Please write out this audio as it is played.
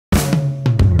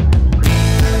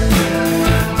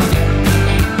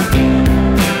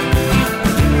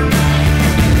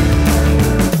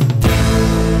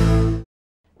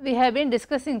have been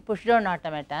discussing push down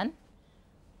automaton,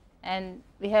 and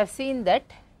we have seen that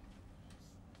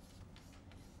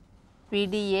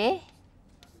PDA,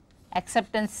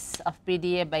 acceptance of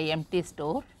PDA by empty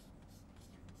store,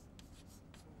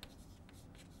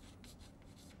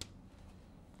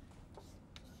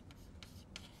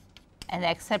 and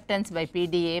acceptance by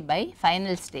PDA by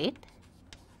final state,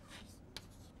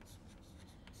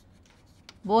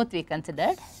 both we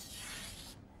considered,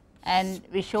 and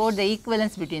we showed the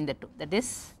equivalence between the two. That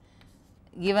is,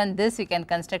 given this you can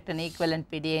construct an equivalent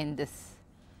PDA in this,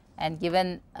 and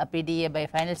given a PDA by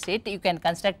final state you can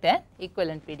construct an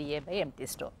equivalent PDA by empty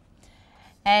store.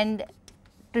 And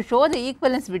to show the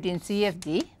equivalence between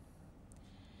CFG,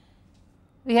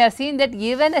 we have seen that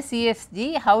given a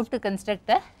CFG how to construct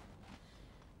a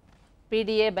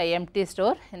PDA by empty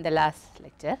store in the last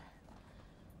lecture.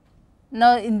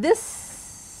 Now, in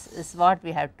this is what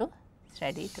we have to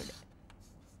study today.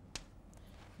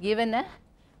 Given a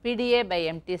PDA by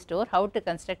empty store, how to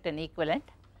construct an equivalent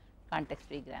context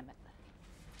free grammar.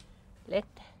 Let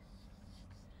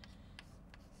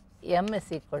M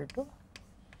is equal to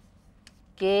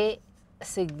K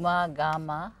sigma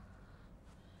gamma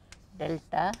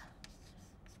delta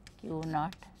Q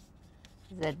naught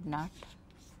Z naught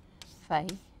phi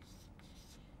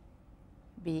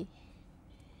be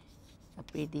a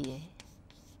PDA.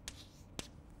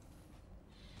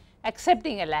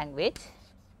 Accepting a language,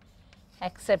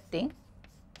 accepting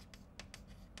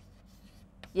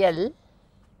L,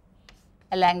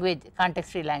 a language,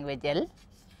 context free language L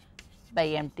by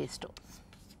empty store.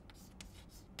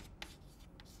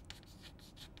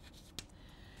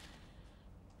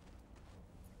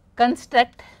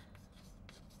 Construct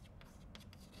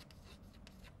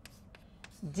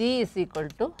G is equal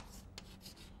to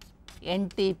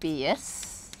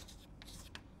NTPS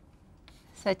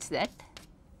such that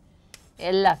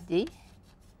L of G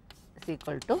is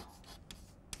equal to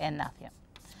N of M.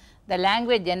 The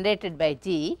language generated by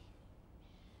G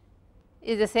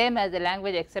is the same as the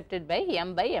language accepted by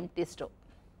M by empty store.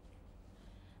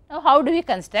 Now, how do we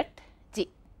construct G?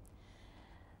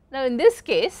 Now, in this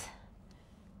case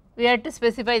we have to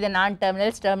specify the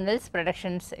non-terminals, terminals,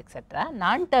 productions, etc.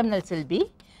 Non-terminals will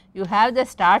be, you have the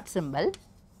start symbol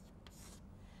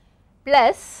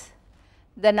plus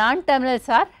the non-terminals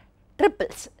are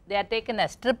triples, they are taken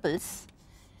as triples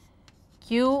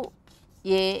Q,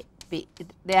 A, P,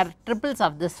 they are triples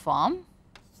of this form,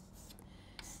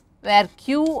 where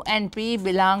Q and P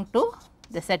belong to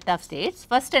the set of states,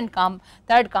 first and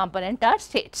third component are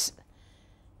states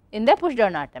in the push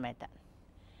down automaton,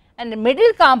 and the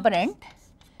middle component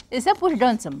is a push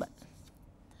down symbol.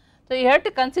 So, you have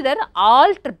to consider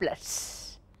all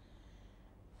triplets,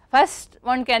 first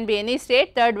one can be any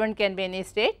state, third one can be any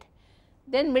state,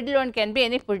 then middle one can be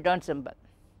any push down symbol.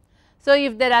 So,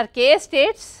 if there are k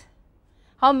states,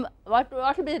 what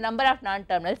will be the number of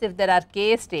non-terminals if there are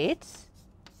k states?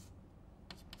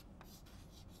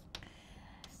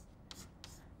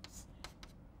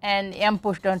 And M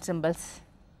push down symbols,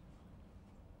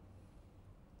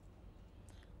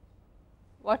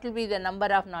 what will be the number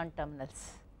of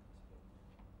non-terminals?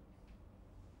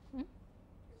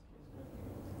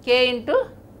 K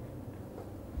into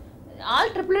all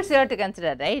triplets you have to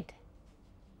consider, right?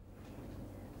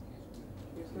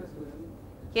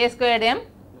 K squared M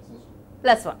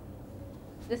plus 1.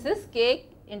 This is K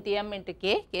into M into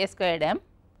K, K squared M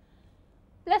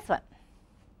plus 1,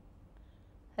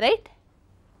 right?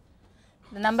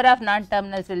 The number of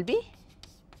non-terminals will be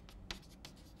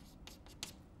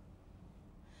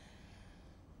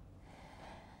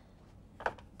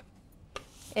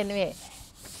anyway.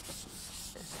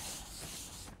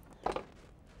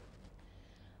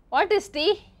 What is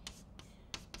T?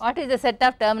 What is the set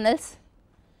of terminals?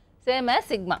 Same as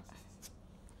sigma,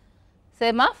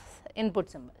 same of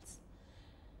input symbols.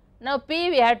 Now, P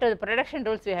we have to, the production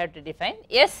rules we have to define.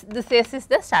 S, this S is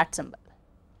the start symbol.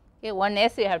 Okay, one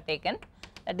S we have taken,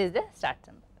 that is the start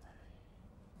symbol.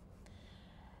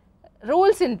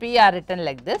 Rules in P are written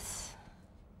like this.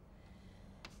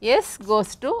 S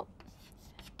goes to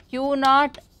Q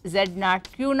naught, Z naught.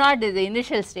 Q naught is the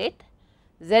initial state,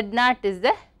 Z naught is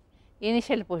the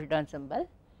initial push down symbol,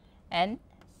 and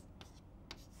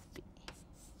P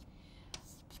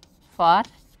for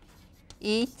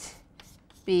each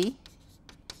P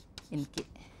in K.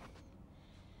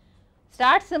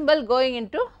 Start symbol going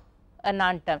into a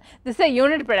non-term. This is a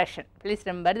unit production. Please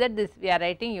remember that this we are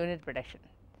writing unit production.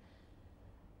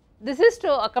 This is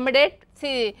to accommodate,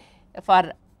 see,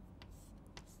 for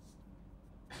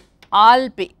all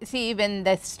P. See, when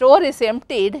the store is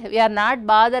emptied, we are not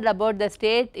bothered about the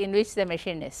state in which the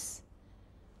machine is,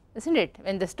 isn't it?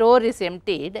 When the store is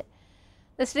emptied,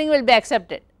 the string will be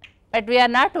accepted, but we are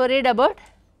not worried about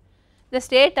the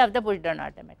state of the push down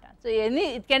automaton. So,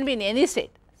 it can be in any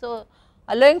state. So,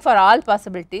 allowing for all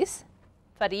possibilities,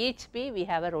 for each p we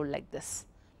have a rule like this,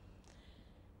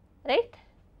 right.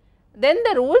 Then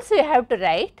the rules we have to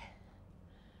write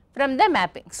from the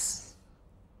mappings.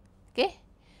 Okay.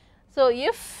 So,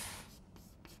 if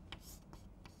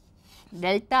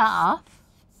delta of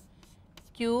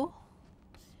q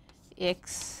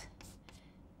x,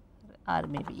 or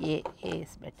maybe a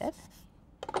is better,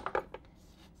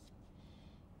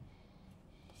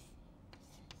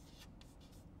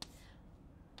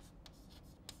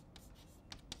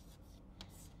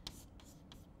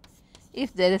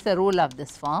 if there is a rule of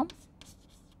this form,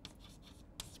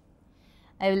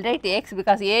 I will write x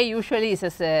because a usually is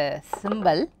a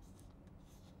symbol.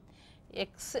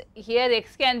 X here,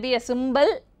 x can be a symbol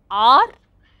or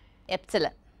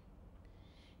epsilon.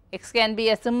 X can be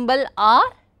a symbol or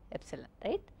epsilon,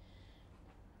 right.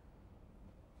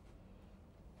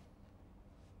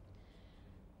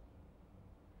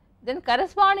 Then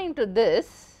corresponding to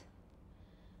this,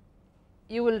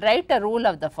 you will write a rule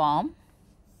of the form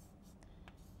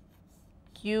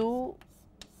q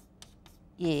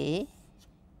a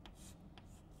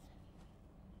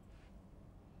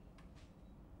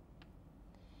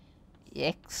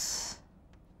x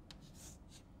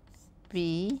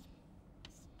p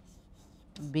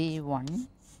b1.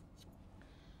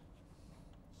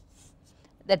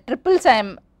 The triples I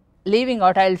am leaving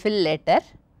out, I will fill later,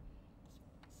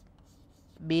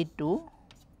 b2,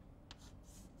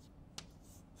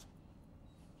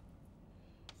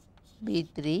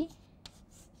 b3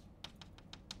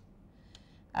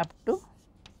 up to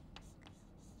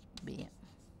bm.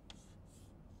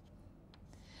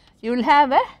 You will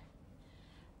have a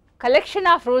collection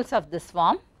of rules of this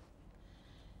form.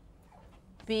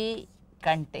 P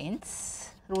contains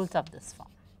rules of this form.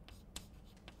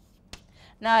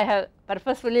 Now, I have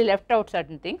purposefully left out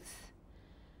certain things.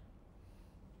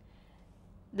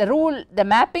 The rule, the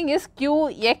mapping is q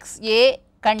x a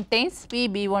contains p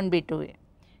b1 b2 a.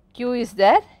 Q is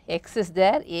there, x is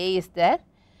there, a is there,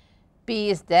 p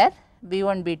is there,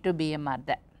 b1 b2 bm are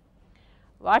there.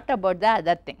 What about the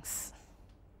other things?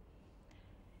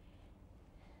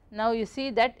 Now, you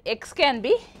see that x can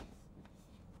be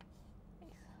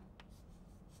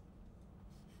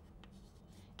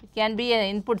an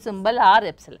input symbol or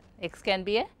epsilon. X can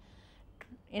be a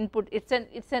input, it's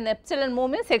an epsilon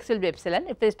move means x will be epsilon.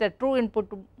 If it is a true input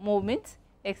move means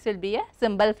x will be a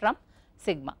symbol from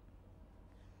sigma.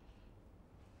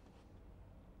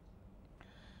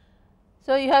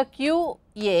 So, you have q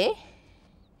a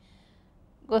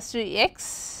goes to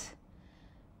x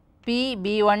p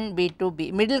b1 b2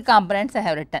 b, middle components I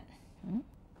have written.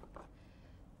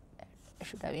 I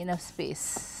should have enough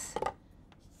space.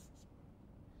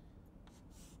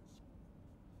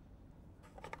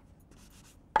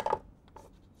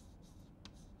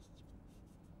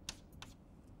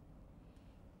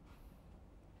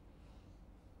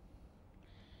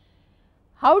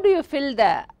 How do you fill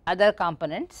the other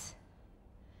components?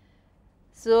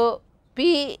 So,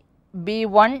 p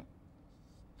b1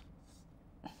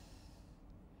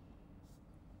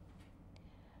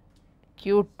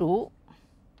 q2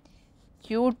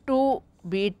 q2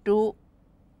 b2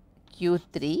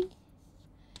 q3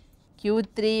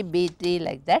 q3 b3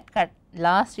 like that.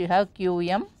 Last you have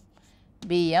qm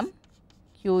bm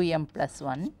qm plus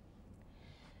 1.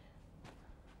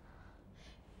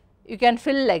 You can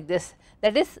fill like this,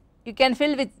 that is you can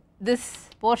fill with this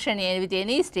portion with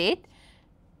any state.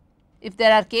 If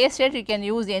there are k states, you can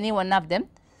use any one of them.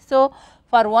 So,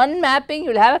 for one mapping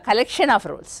you will have a collection of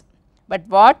rules, but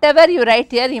whatever you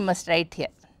write here you must write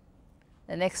here,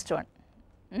 the next one.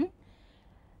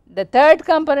 The third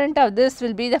component of this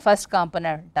will be the first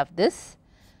component of this,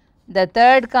 the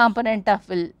third component of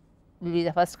will be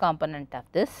the first component of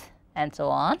this, and so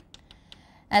on.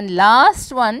 And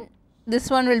last one, this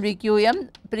one will be qm,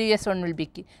 previous one will be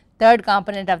q, third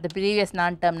component of the previous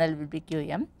non-terminal will be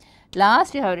qm.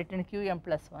 Last you have written qm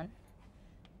plus 1,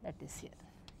 that is here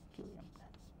qm plus.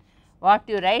 What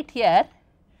you write here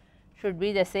should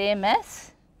be the same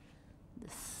as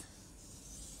this,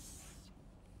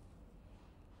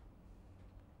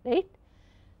 right.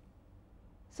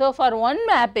 So, for one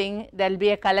mapping there will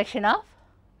be a collection of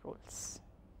rules.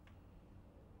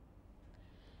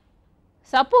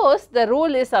 Suppose the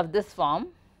rule is of this form.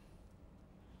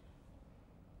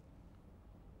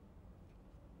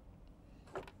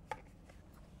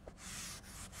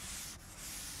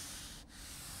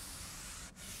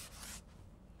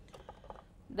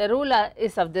 The rule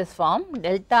is of this form,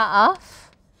 delta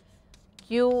of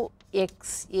q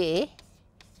x a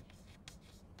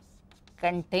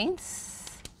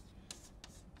contains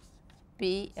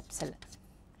P epsilon,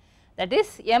 that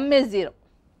is m is 0.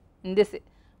 In this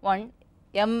one,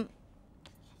 m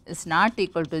is not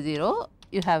equal to 0,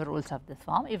 you have rules of this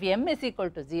form. If m is equal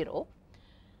to 0,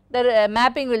 the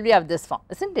mapping will be of this form,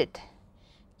 is not it?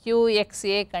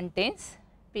 Qxa contains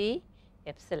P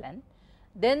epsilon,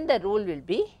 then the rule will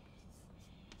be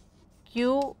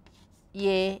QAP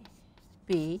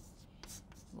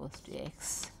goes to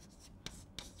x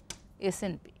is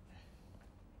in P.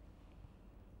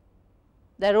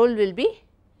 The rule will be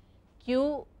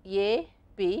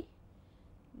QAP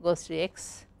goes to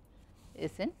x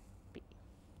is in P,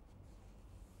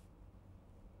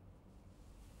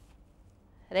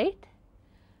 right.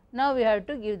 Now, we have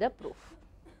to give the proof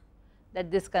that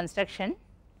this construction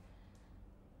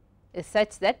is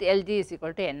such that Lg is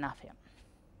equal to n of m.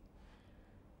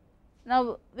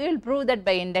 Now, we will prove that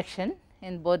by induction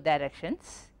in both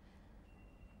directions,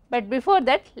 but before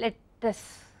that let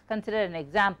us consider an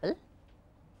example.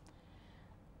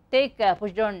 Take a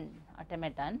push down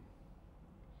automaton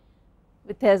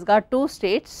which has got two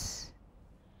states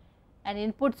and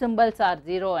input symbols are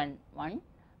 0 and 1,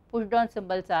 push down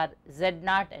symbols are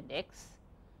z0 and x,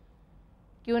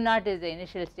 q0 is the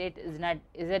initial state,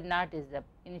 z0 is the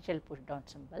initial push down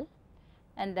symbol,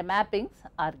 and the mappings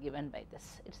are given by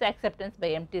this. It is acceptance by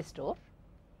empty store.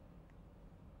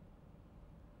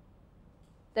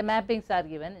 The mappings are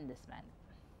given in this manner.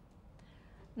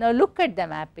 Now, look at the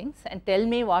mappings and tell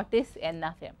me what is n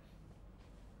of m.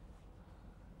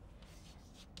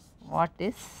 What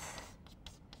is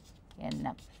n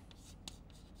m?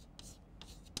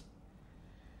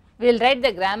 We will write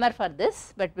the grammar for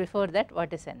this, but before that,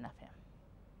 what is n of m?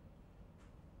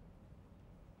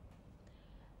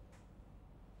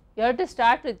 You have to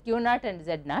start with q0 and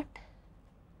z0.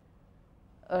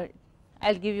 I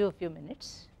will give you a few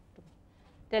minutes.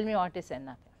 Tell me what is n of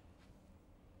m.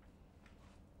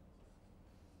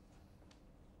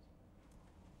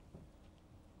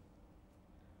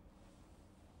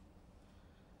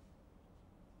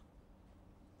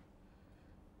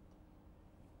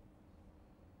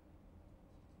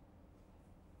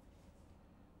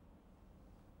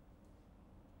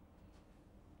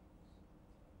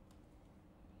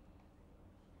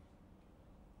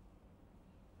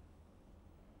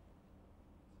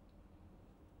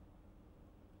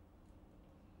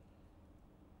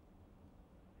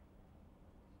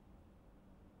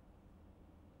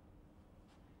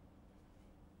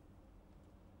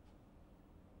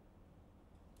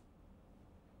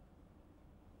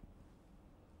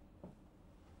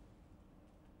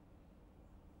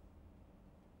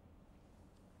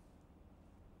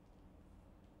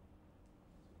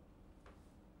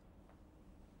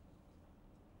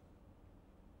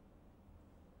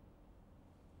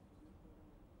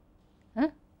 Huh?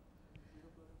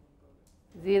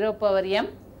 0 power m,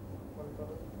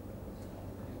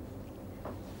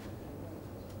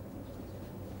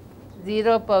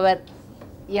 zero power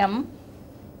m,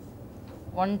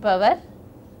 1 power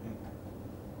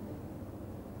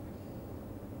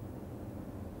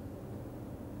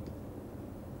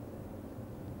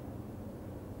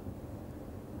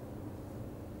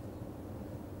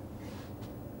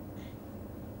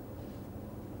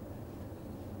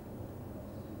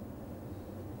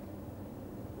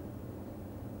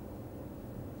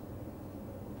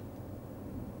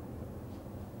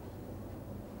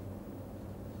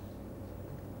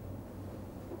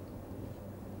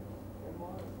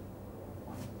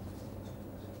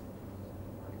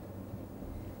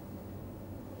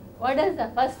What does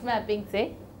the first mapping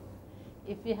say?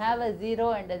 If you have a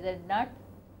 0 and a z0,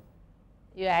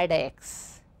 you add a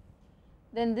x.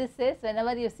 Then this says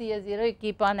whenever you see a 0, you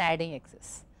keep on adding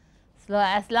x's. So,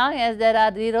 as long as there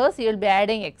are zeros, you will be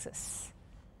adding x's.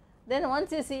 Then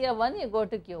once you see a 1, you go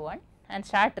to q1 and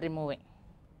start removing.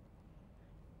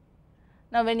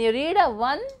 Now, when you read a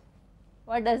 1,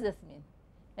 what does this mean?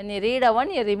 When you read a 1,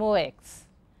 you remove x.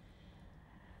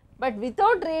 But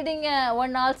without reading a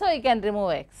 1 also, you can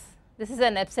remove x. This is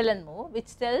an epsilon move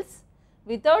which tells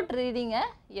without reading a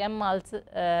m also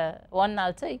 1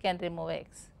 also, you can remove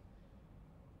x.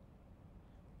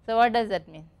 So, what does that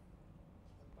mean?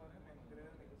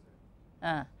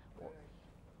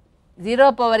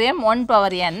 0 power m, 1 power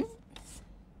n,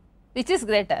 which is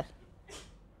greater?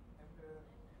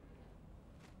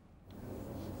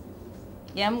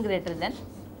 M greater than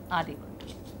or equal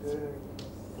to,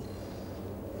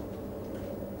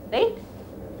 right?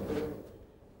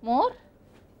 More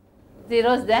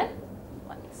zeros than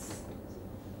ones.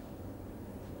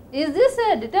 Is this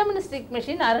a deterministic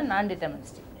machine or a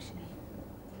non-deterministic machine?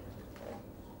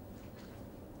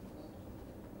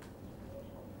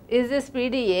 is this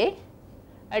PDA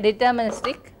a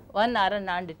deterministic one or a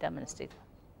non-deterministic?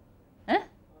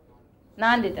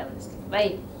 Non-deterministic.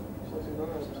 Why?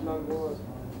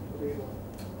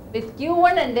 With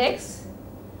Q1 and X,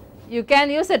 you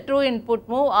can use a true input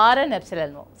move or an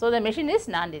epsilon move. So, the machine is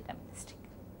non-deterministic.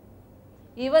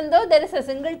 Even though there is a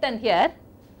singleton here,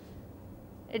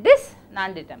 it is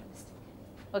non-deterministic.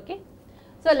 Okay.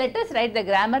 So, let us write the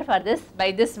grammar for this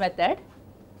by this method.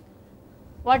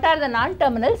 What are the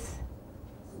non-terminals?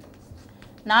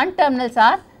 Non-terminals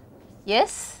are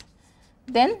yes,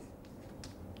 then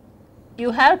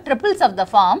you have triples of the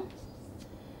form.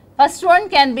 First one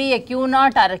can be a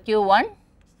Q0 or a Q1,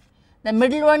 the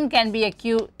middle one can be a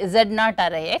Z0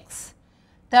 or a X,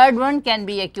 third one can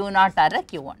be a Q0 or a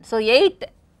Q1. So, 8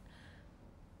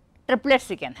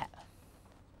 triplets you can have,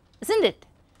 is not it?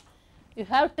 You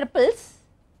have triples,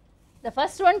 the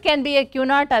first one can be a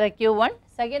Q0 or a Q1,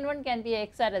 second one can be a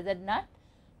X or a Z0,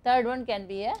 third one can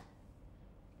be a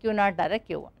Q0 or a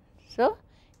Q1. So,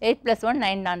 8 plus 1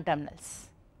 9 non-terminals,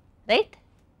 right.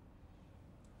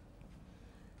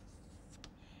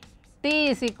 T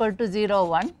is equal to 0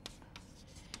 1,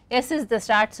 S is the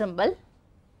start symbol,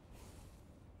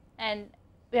 and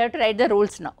we have to write the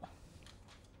rules now,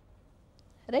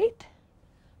 right.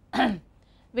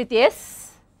 With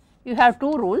S you have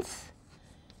two rules,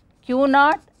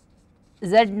 Q0,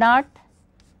 Z0,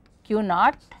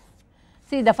 Q0.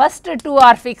 See, the first two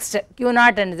are fixed,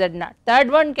 Q0 and Z0,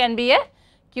 third one can be a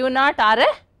Q0 or a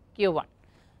Q1.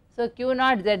 So,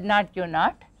 Q0, Z0,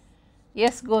 Q0,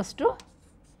 S goes to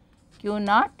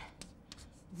Q0,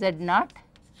 Z0,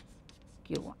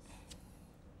 Q1.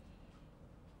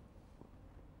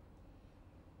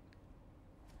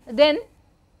 Then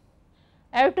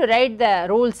I have to write the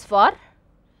rules for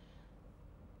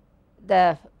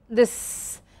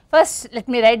this. First, let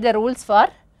me write the rules for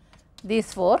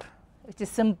these 4, which is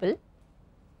simple.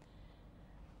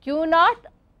 Q0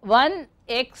 1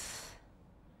 X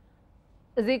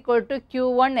is equal to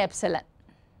Q1 epsilon.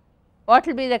 What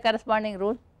will be the corresponding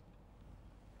rule?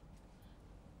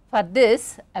 For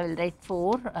this, I will write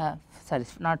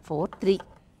 3.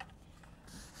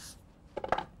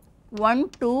 1,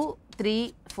 2,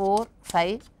 3, 4,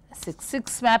 5, 6.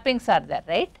 6 mappings are there,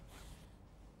 right?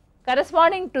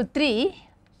 Corresponding to 3,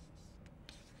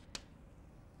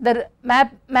 the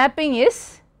mapping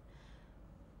is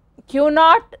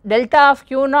Q0, delta of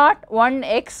Q0 1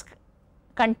 X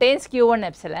contains Q1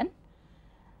 epsilon.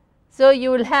 So,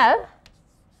 you will have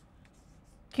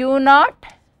Q0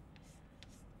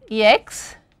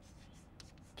 X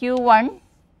Q1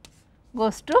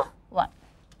 goes to 1.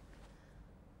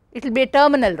 It will be a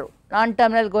terminal rule,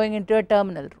 non-terminal going into a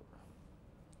terminal rule.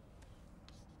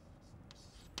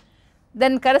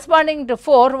 Then corresponding to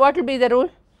 4, what will be the rule?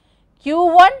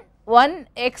 Q1 1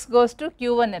 X goes to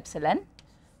Q1 epsilon.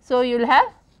 So, you will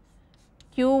have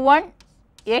Q1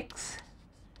 X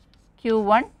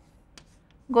Q1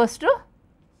 goes to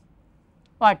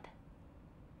what?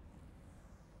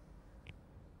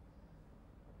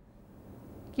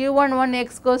 Q1 1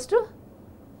 X goes to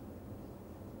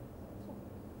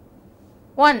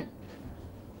 1.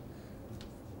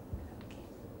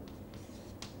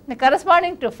 Now,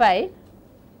 corresponding to 5,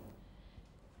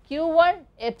 Q1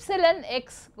 epsilon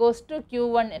X goes to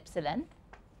Q1 epsilon.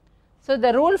 So,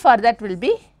 the rule for that will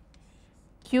be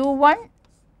Q1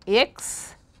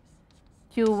 X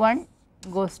Q1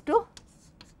 goes to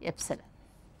epsilon.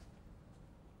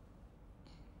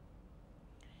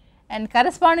 And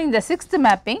corresponding the 6th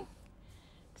mapping,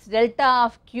 delta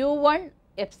of Q1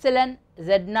 epsilon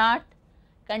Z0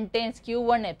 contains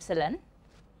Q1 epsilon.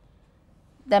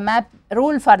 The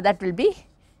rule for that will be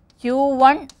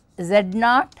Q1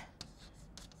 Z0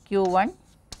 Q1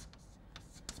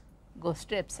 goes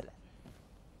to epsilon.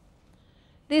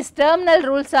 These terminal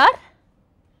rules are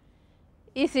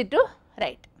easy to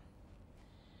write.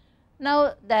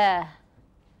 Now, the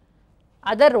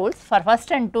other rules for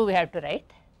first and 2 we have to write.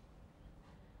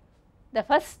 The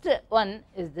first one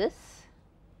is this,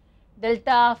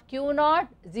 delta of Q0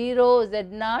 0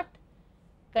 Z0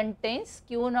 contains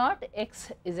Q0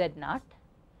 X Z0.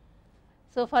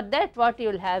 So, for that what you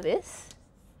will have is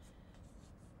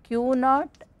Q0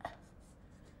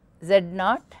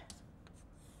 Z0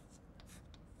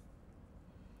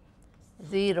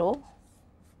 0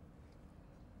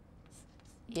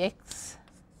 X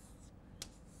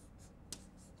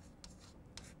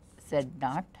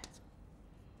Z0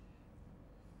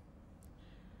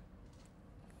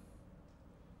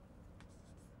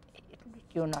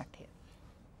 Q0 here.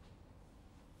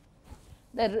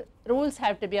 The rules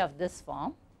have to be of this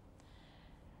form.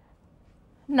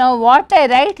 Now, what I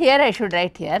write here, I should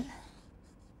write here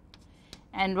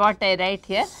and what I write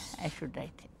here I should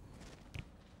write here,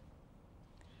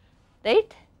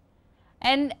 right,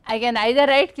 and I can either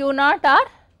write Q naught or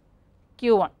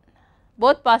Q1,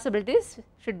 both possibilities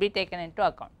should be taken into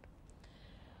account.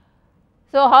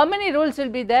 So, how many rules will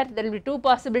be there? There will be 2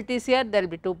 possibilities here, there will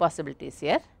be 2 possibilities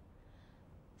here.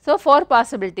 So, 4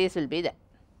 possibilities will be there.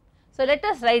 So, let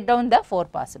us write down the 4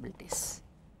 possibilities.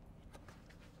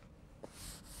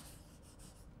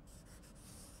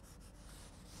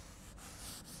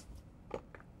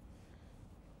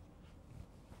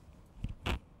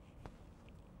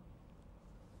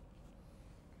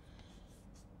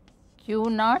 Q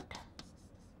naught,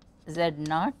 Z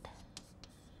naught,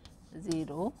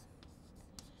 0,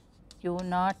 Q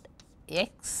naught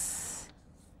X,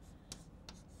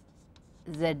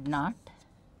 Z naught,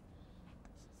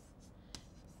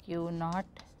 Q naught,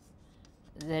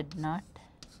 Z naught,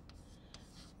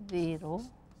 0,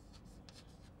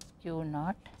 Q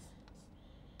naught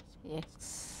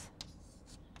X,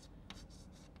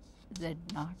 Z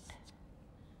naught,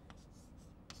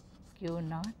 Q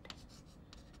naught,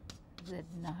 Z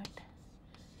naught,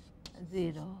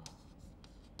 0.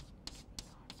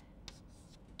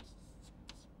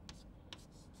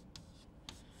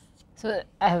 So,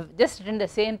 I have just written the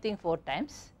same thing 4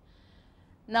 times.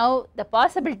 Now, the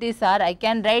possibilities are I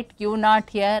can write Q naught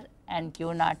here and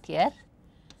Q naught here,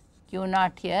 Q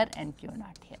naught here and Q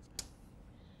naught here,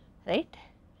 right.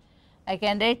 I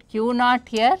can write Q naught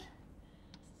here,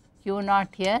 Q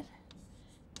naught here,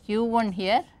 Q1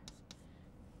 here,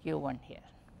 Q1 here.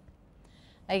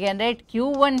 I can write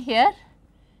Q1 here,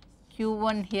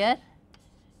 Q1 here,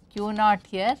 Q naught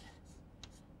here,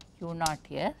 Q naught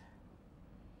here,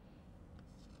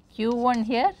 Q1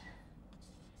 here,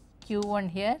 Q1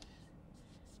 here,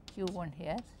 Q1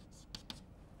 here.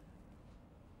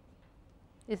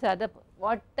 These are the,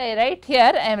 what I write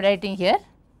here I am writing here,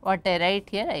 what I write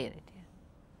here I write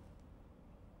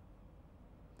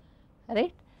here,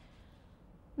 right.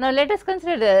 Now, let us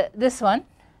consider this one.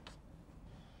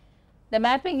 The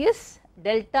mapping is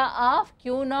delta of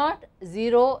Q naught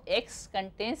 0 x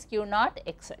contains Q naught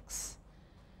x x.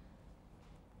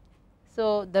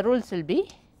 So, the rules will be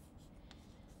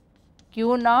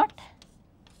Q naught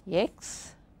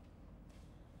x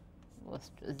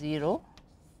goes to 0,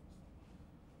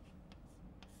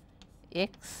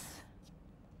 x,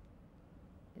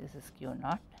 this is Q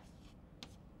naught,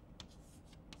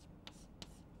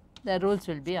 the rules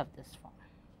will be of this form,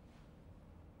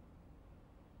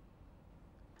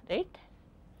 right.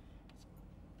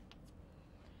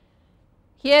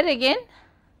 Here again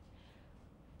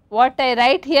what I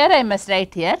write here I must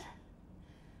write here,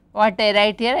 what I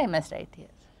write here I must write here.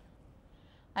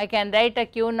 I can write a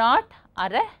Q naught or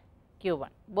a Q1,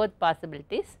 both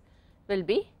possibilities will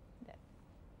be there.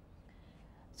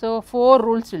 So, 4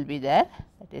 rules will be there,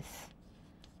 that is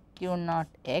Q naught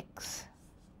x,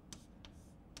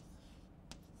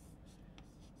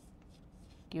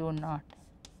 Q naught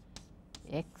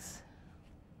x,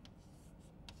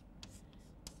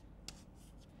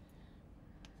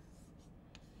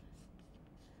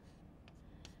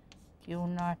 Q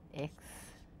naught x,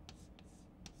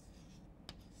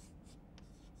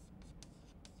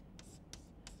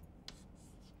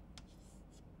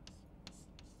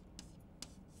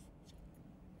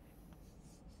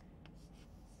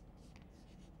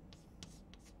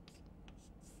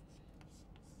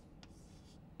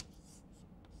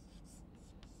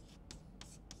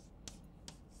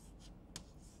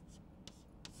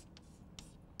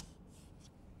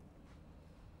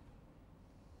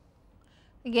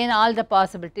 again all the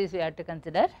possibilities we have to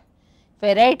consider. If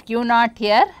I write Q naught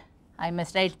here, I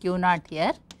must write Q naught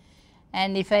here,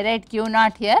 and if I write Q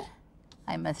naught here,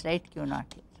 I must write Q naught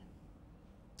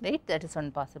here, right, that is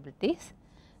one possibility.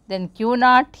 Then Q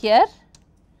naught here,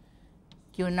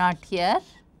 Q naught here,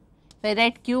 if I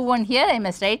write Q1 here, I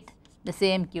must write the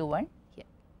same Q1 here.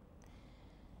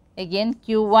 Again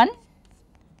Q1,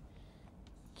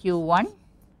 Q1,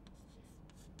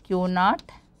 Q naught,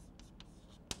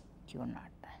 Q naught,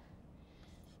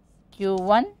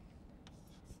 Q1,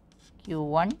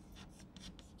 Q1,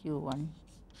 Q1,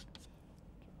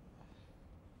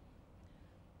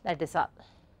 that is all.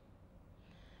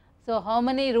 So, how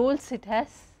many rules it has?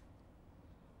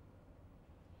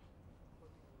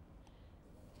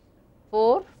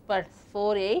 4 plus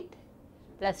 4 8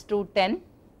 plus 2 10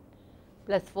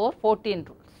 plus 4 14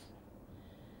 rules.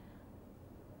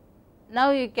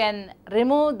 Now, you can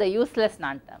remove the useless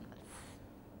non-terminals,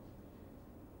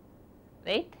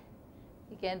 right.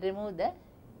 You can remove the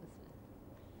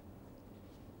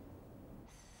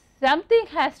something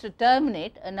has to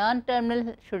terminate, a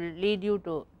non-terminal should lead you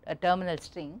to a terminal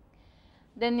string.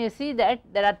 then you see that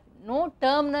there are no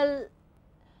terminal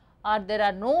or there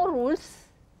are no rules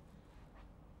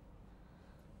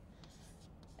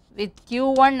with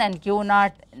Q1 and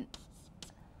Q0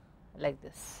 like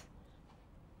this.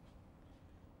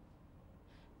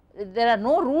 There are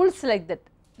no rules like that.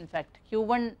 In fact,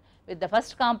 Q1 with the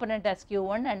first component as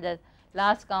Q1 and the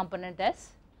last component as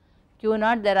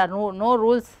Q0, there are no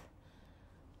rules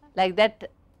like that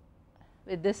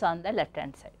with this on the left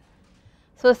hand side.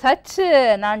 So, such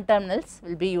non-terminals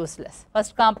will be useless.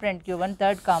 First component Q1,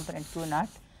 third component Q0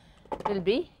 will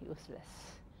be useless.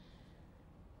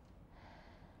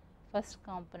 First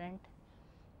component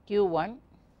Q1,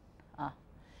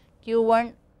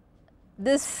 Q1,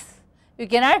 this you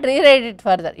cannot rewrite it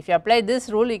further. If you apply this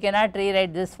rule, you cannot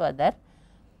rewrite this further,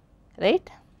 right.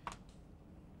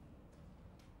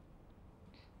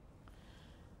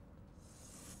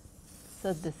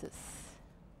 So, this is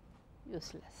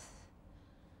useless.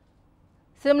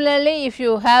 Similarly, if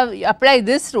you apply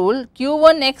this rule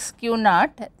Q1 x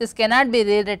Q0, this cannot be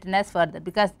rewritten as further,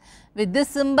 because with this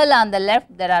symbol on the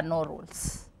left there are no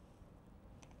rules.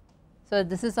 So,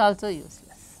 this is also useless.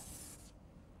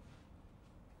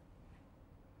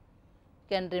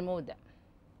 You can remove them.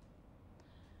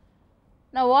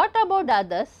 Now, what about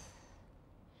others?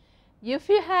 If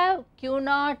you have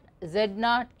Q0,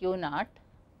 Z0, Q0,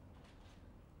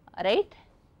 right,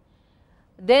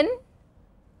 then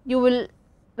you will,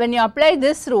 when you apply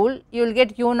this rule, you will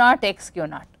get Q0 x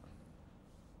Q0,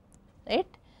 right.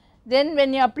 Then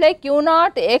when you apply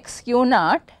Q0 x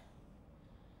Q0,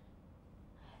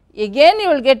 again you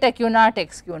will get a Q0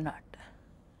 x Q0.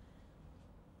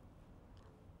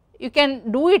 You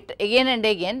can do it again and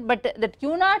again, but that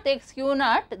Q0 x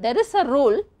Q0, there is a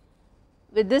rule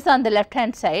with this on the left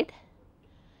hand side,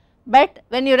 but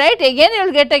when you write again you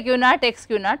will get a Q0 x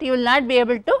Q0, you will not be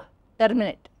able to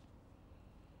terminate.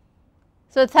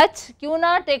 So, such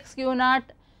Q0 x Q0,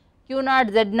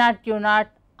 Q0 Z0 Q0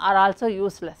 are also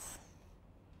useless.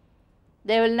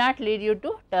 They will not lead you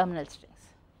to terminal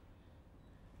strings.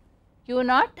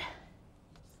 Q0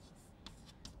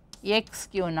 x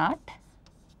Q0,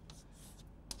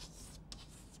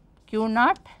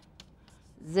 Q0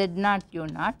 Z0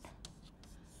 Q0,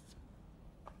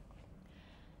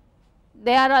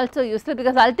 they are also useless,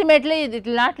 because ultimately it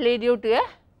will not lead you to a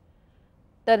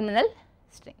terminal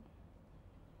string,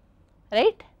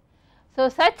 right. So,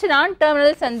 such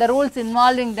non-terminals and the rules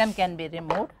involving them can be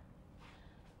removed.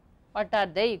 What are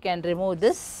they? You can remove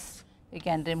this, you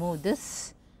can remove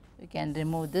this, you can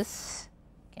remove this,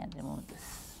 you can remove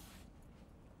this,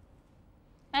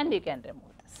 and you can remove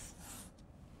this.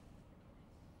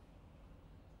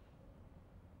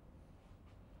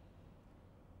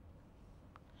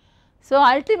 So,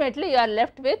 ultimately you are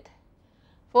left with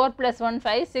 4 plus 1,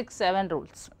 5, 6, 7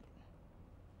 rules.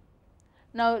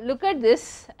 Now, look at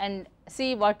this and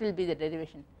see what will be the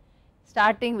derivation.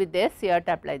 Starting with this, you have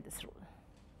to apply this rule.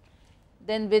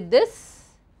 Then with this,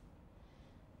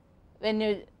 when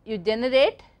you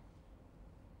generate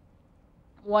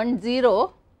 1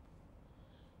 0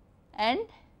 and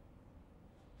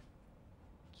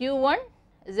Q1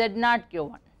 Z0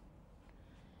 Q1,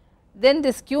 then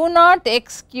this Q0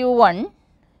 x Q1,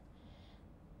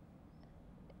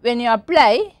 when you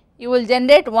apply, you will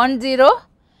generate 1 0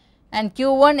 and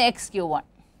Q1 x Q1,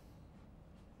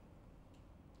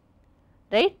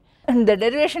 right, and the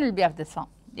derivation will be of this form.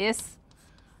 Yes,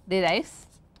 derives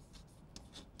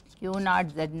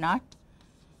Q0 Z0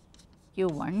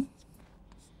 Q1,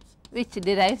 which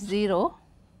derives 0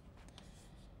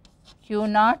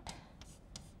 Q0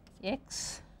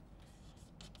 x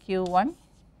Q1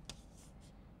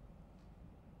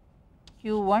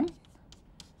 Q1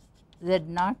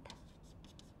 Z0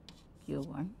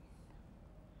 Q1,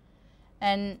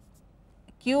 and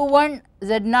Q1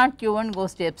 Z0 Q1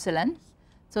 goes to epsilon.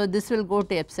 So, this will go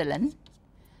to epsilon.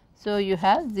 So, you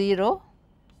have 0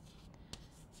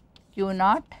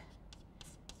 Q0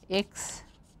 x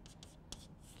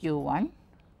Q1.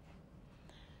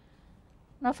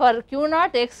 Now, for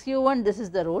Q0 x Q1, this is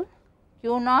the rule.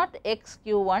 Q0 x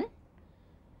Q1,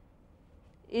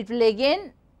 it will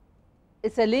again,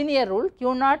 it is a linear rule.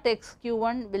 Q0 x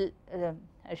Q1 will,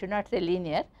 I should not say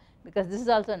linear, because this is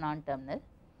also non-terminal.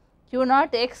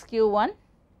 Q0 x Q1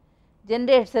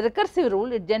 generates a recursive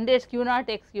rule, it generates Q0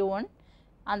 x Q1,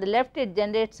 on the left it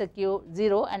generates a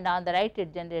Q0 and on the right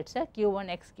it generates a Q1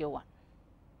 x Q1.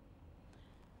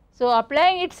 So,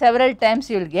 applying it several times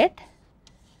you will get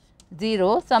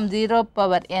 0, some 0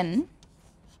 power n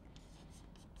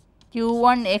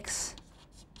Q1 x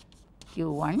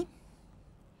Q1,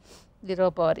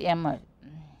 0 power m,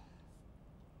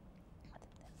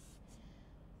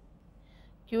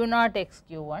 q naught x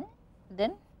q1,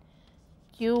 then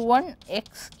q1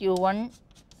 x q1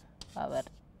 power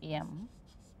m,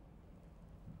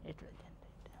 it will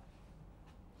generate.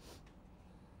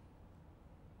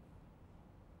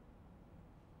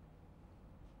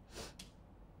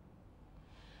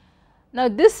 Now,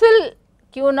 this will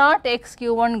q naught x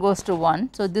q1 goes to 1.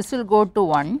 So, this will go to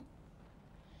 1,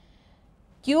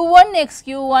 q1 x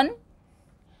q1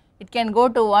 it can go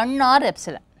to 1 or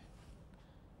epsilon,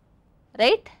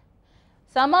 right.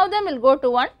 Some of them will go to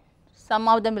 1, some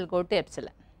of them will go to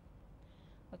epsilon.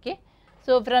 Okay.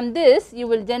 So, from this you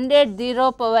will generate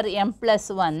 0 power m plus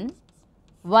 1,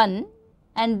 1,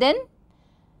 and then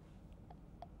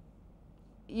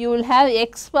you will have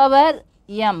x power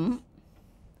m,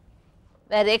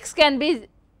 where x can be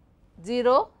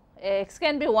 0, x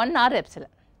can be 1 or epsilon.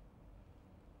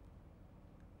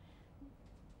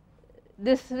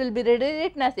 This will be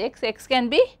rewritten as x, x can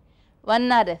be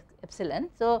 1 or epsilon.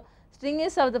 So, string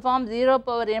is of the form 0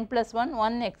 power m plus 1,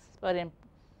 1 x power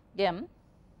m.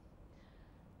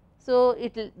 So,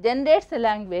 it generates the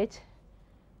language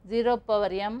 0 power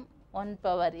m, 1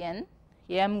 power n,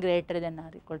 m greater than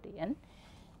or equal to n,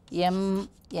 m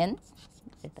n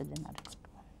greater than or equal to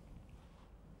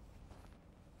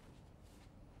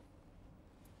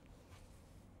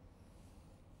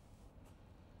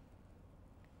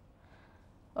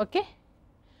 1. Okay.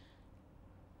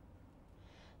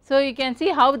 So, you can see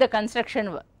how the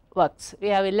construction works. We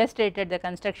have illustrated the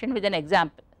construction with an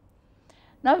example.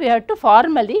 Now, we have to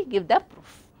formally give the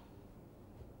proof.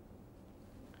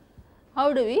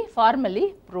 How do we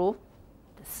formally prove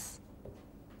this?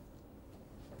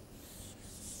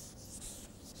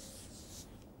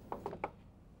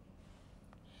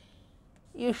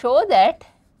 You show that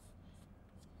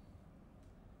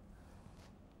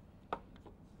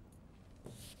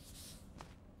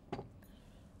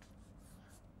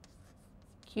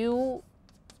q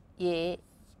a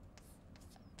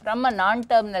from a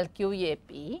non-terminal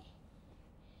QAP,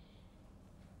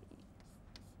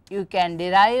 you can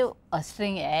derive a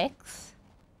string x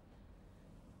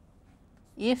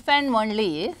if and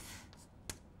only if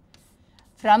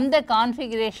from the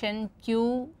configuration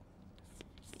q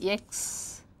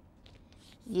x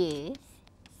a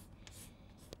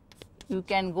you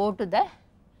can go to the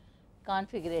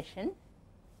configuration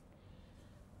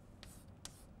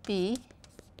p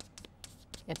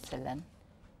epsilon.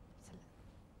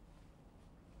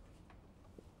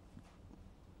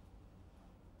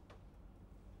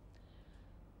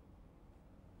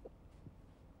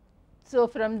 So,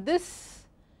 from this,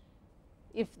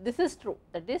 if this is true,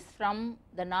 that is from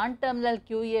the non-terminal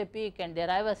QAP you can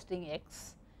derive a string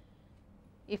x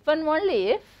if and only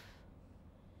if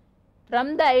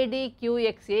from the ID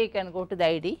QXA you can go to the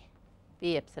ID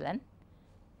P epsilon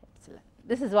epsilon.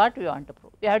 This is what we want to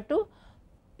prove. We have to,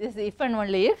 this is if and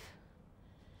only if,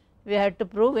 we have to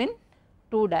prove in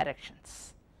two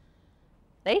directions,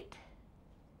 right.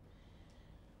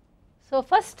 So,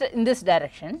 first in this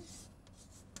direction,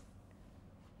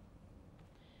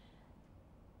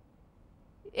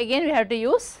 again we have to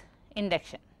use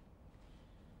induction,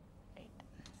 right.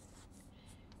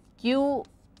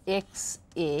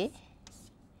 QXA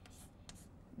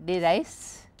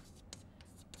derives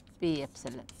P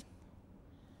epsilon.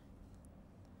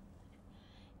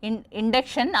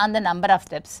 Induction on the number of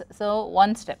steps. So,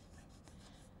 one step,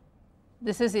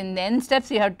 this is in the n steps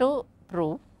you have to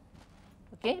prove,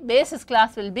 okay. Basis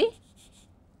class will be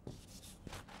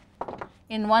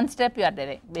in one step you are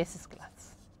deriving basis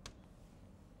class.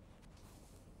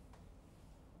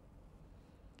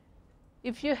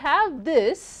 If you have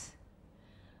this,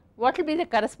 what will be the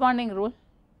corresponding rule?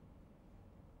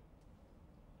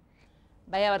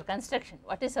 By our construction,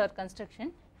 what is our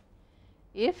construction?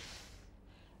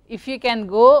 If you can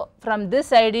go from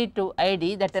this ID to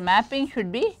ID, that the mapping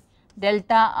should be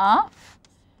delta of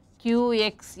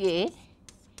QXA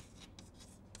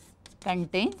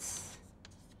contains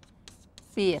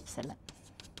P epsilon,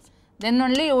 then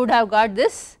only you would have got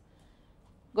this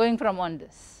going from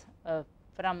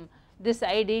from this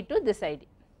ID to this ID.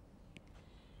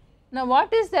 Now,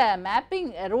 what is the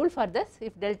mapping rule for this?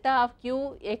 If delta of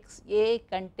QXA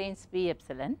contains P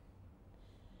epsilon,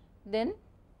 then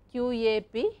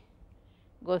QAP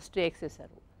goes to X is a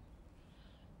rule.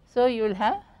 So, you will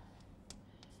have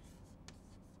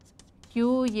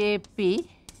QAP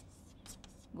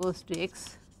goes to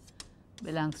X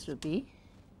belongs to P,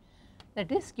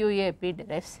 that is QAP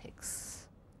derives X.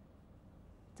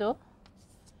 So,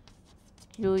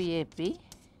 QAP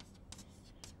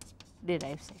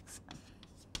derives X.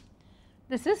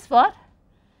 This is for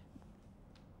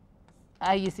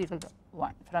I is equal to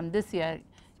 1. From this you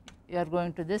you are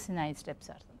going to this in I steps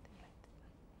or something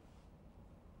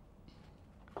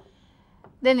like that.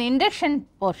 Then induction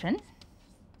portion,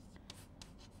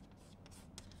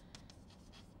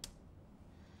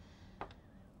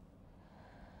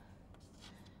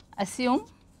 assume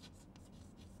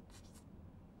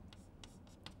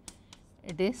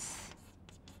it is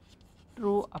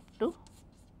true up to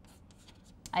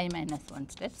I minus 1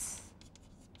 steps,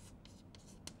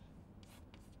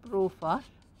 prove for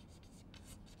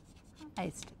I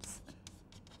steps.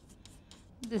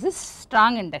 This is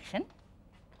strong induction.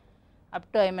 Up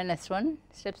to I minus 1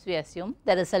 steps we assume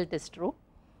the result is true.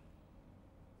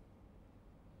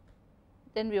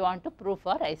 Then we want to prove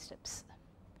for I steps.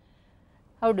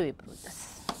 How do we prove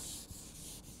this?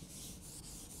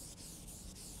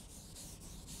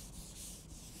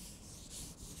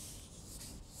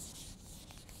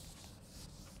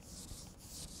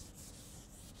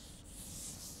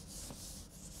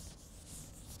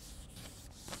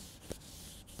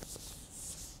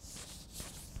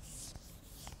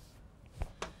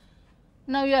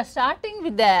 Now, you are starting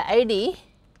with the ID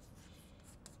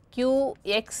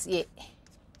QXA,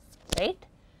 right.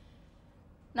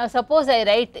 Now, suppose I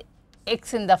write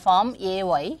x in the form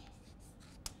AY,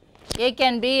 A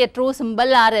can be a true symbol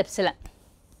or epsilon.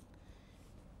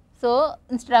 So,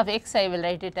 instead of x I will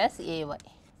write it as AY.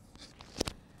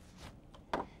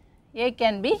 A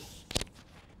can be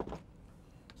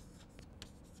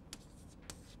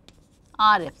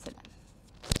R epsilon.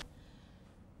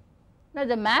 Now,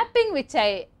 the mapping which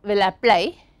I will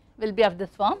apply will be of this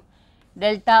form,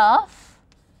 delta of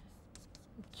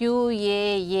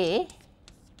QAA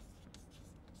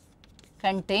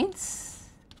contains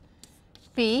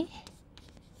P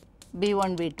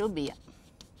B1 B2 Bm.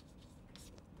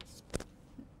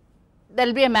 There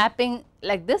will be a mapping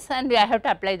like this and I have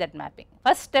to apply that mapping.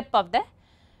 First step of the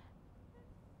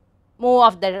move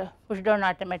of the push down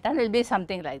automaton will be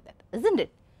something like that, is not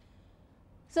it.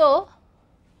 So,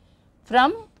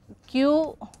 from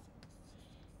Q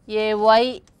A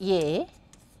Y A,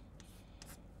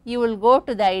 you will go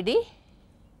to the ID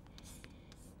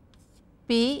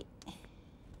P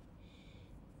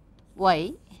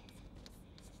Y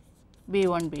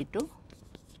B1 B2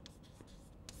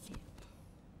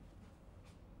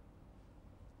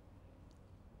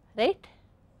 right.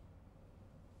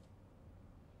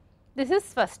 This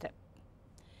is first step.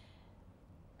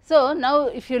 So, now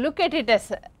if you look at it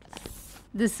as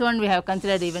this one we have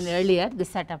considered even earlier, this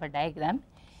sort of a diagram,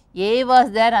 A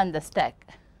was there on the stack,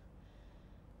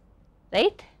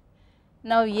 right.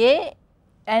 Now, A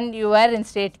and you are in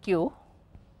state Q.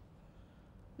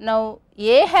 Now,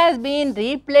 A has been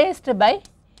replaced by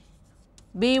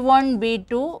B1,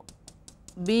 B2,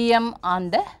 Bm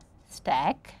on the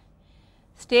stack,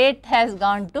 state has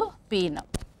gone to P now.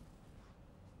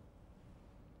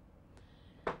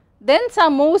 Then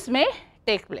some moves may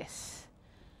take place.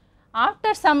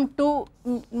 After some two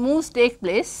moves take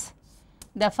place,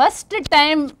 the first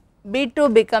time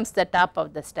B2 becomes the top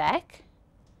of the stack,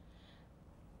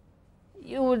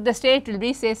 the state will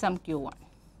be say some Q1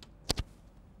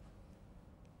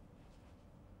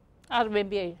 or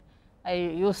maybe I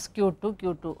use Q2,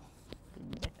 Q2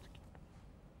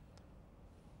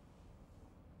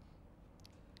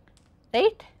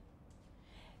 right.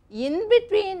 In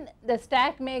between the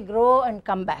stack may grow and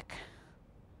come back,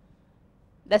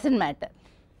 does not matter,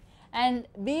 and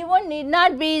B1 need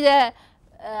not be the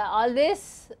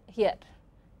always here,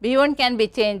 B1 can be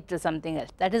changed to something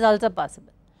else, that is also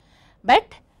possible,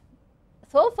 but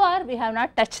so far we have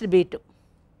not touched B2,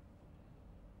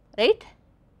 right.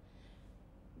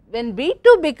 When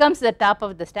B2 becomes the top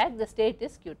of the stack, the state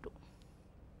is Q2,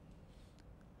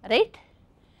 right.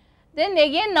 Then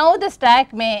again now the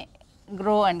stack may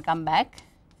grow and come back,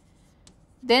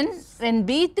 then when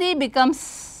B3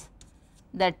 becomes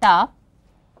the top,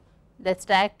 the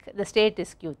stack, the state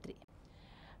is Q3.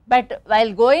 But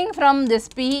while going from this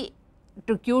P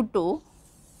to Q2,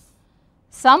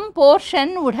 some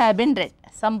portion would have been read,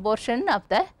 some portion of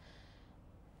the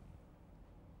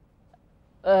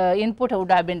input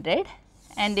would have been read,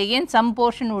 and again some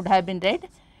portion would have been read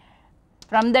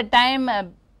from the time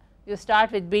you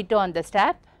start with B2 on the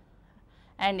stack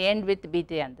and end with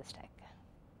B3 on the stack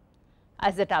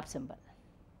as the top symbol.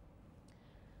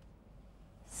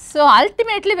 So,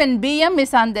 ultimately when Bm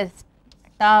is on the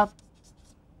top,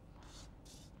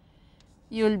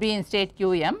 you will be in state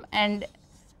Qm, and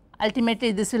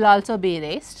ultimately this will also be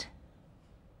erased,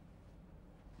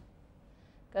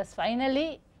 because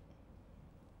finally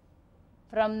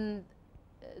from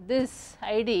this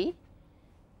ID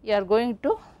you are going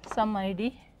to some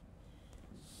ID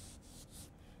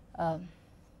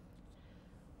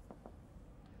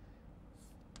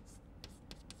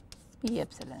P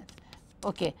epsilon.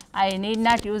 Okay, I need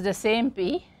not use the same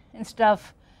P. Instead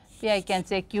of P I can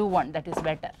say Q1, that is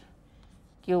better.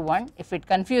 Q1, if it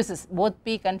confuses, both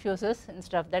P confuses,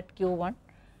 instead of that Q1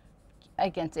 I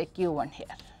can say Q1 here.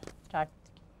 Start.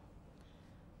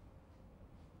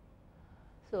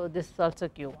 So, this is also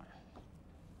Q1.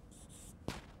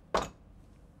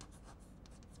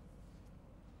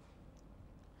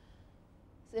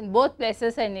 So, in both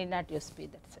places I need not use P,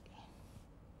 that is why.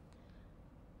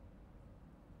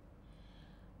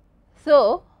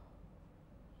 So,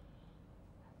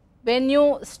 when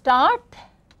you start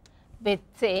with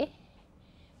say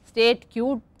state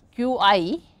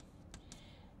Qi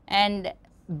and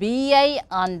Bi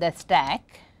on the stack,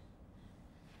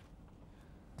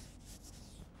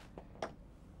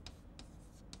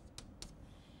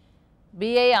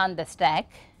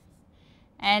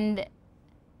 and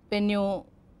when you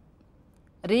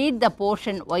read the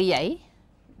portion Yi,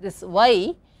 this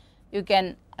Y you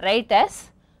can write as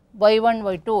Y1,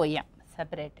 Y2, Ym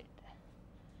separated.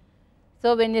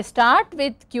 So, when you start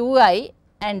with Qi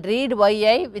and read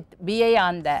Yi with Bi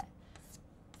on the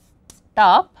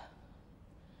top,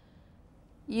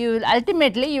 you will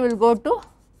ultimately you will go to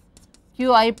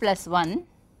Qi plus 1,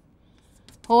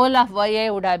 whole of Yi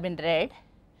would have been read,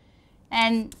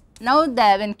 and now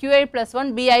when Qi plus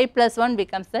 1, Bi plus 1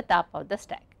 becomes the top of the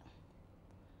stack,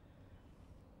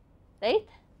 right.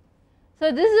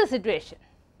 So, this is the situation.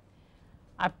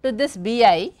 Up to this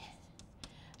Bi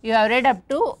you have read up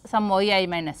to some Yi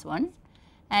minus 1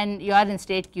 and you are in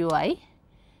state Qi.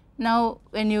 Now,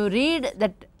 when you read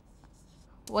that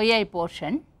Yi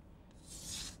portion,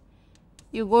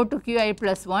 you go to Qi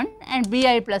plus 1 and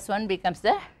Bi plus 1 becomes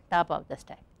the top of the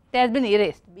stack. It has been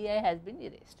erased, Bi has been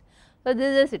erased. So,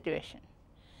 this is the situation.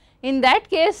 In that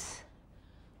case,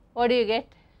 what do you get?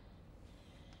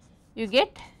 You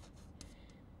get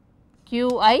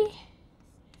Qi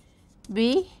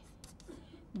B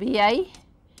Bi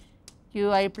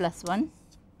Qi plus 1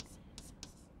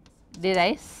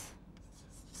 derives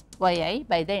Yi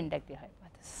by the inductive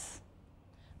hypothesis.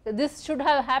 So, this should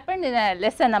have happened in a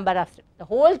lesser number of steps. The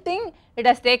whole thing it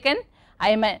has taken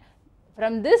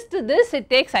from this to this it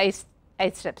takes I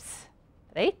steps,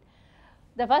 right.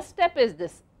 The first step is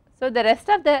this. So, the rest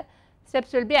of the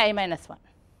steps will be I minus 1.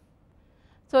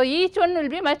 So, each one will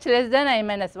be much less than I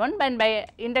minus 1, and by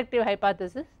inductive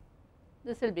hypothesis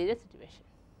this will be the situation.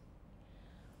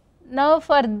 Now,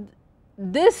 for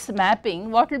this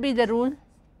mapping what will be the rule?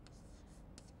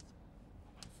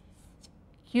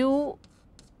 Qa,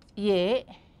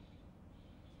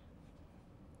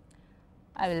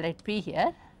 I will write P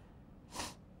here,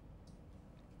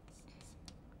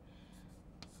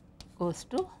 goes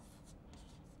to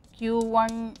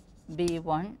Q1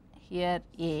 B1 here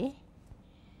A,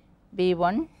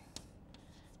 B1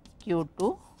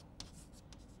 Q2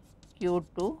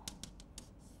 Q2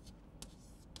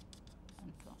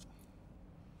 and so on.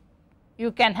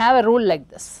 You can have a rule like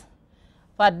this.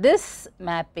 For this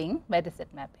mapping, where is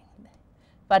that mapping?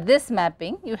 For this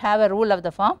mapping you have a rule of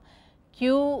the form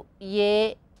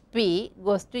QAP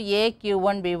goes to A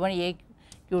Q1 B1 A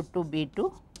Q2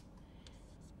 B2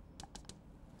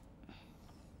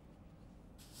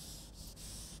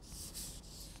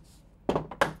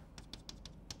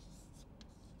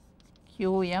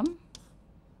 Qm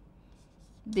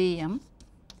Bm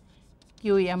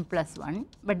Qm plus 1,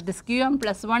 but this Qm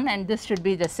plus 1 and this should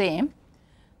be the same.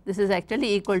 This is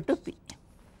actually equal to P,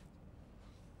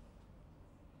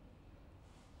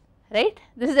 right.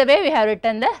 This is the way we have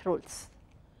written the rules.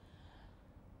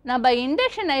 Now, by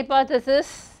induction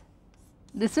hypothesis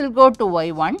this will go to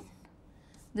Y1,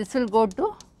 this will go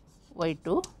to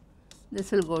Y2,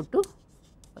 this will go to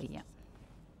Ym,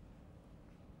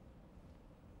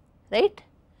 right.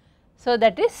 So,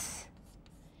 that is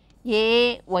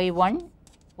A Y1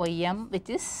 Ym, which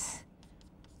is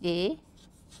A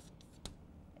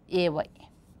Ay.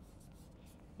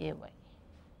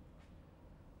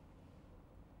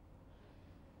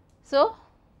 So,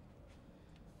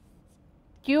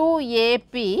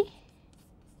 QAP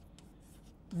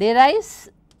derives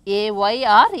Ay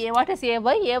or what is Ay?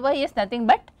 Ay is nothing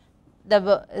but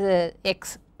the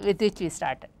x with which we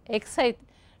started. X I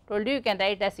told you can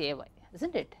write as Ay, is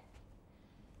not it?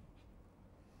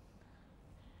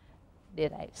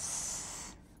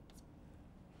 Derives,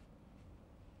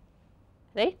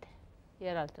 right,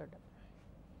 here also double.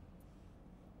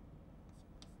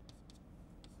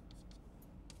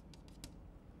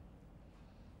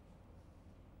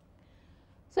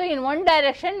 So, in one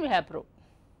direction we have proved.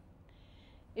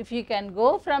 If you can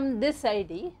go from this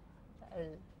ID,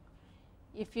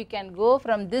 if you can go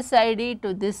from this ID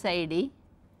to this ID,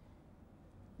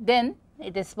 then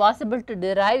it is possible to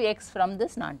derive x from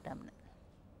this non-terminal,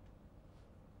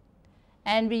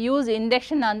 and we use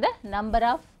induction on the number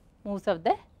of moves of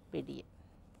the PDA.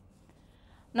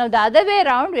 Now, the other way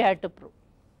around we have to prove,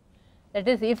 that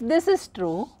is, if this is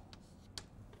true,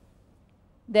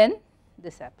 then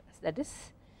this happens, that is,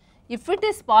 if it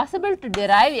is possible to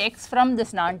derive x from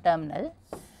this non-terminal,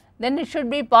 then it should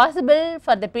be possible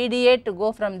for the PDA to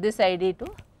go from this ID to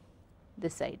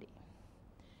this ID.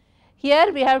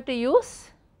 Here we have to use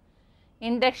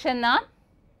induction on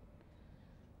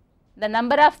the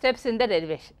number of steps in the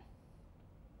derivation,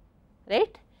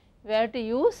 right. We have to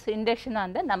use induction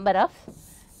on the number of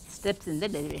steps in the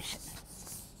derivation.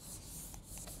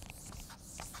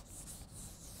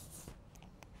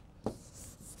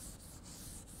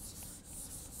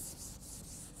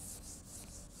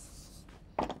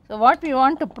 So, what we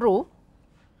want to prove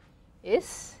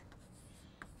is,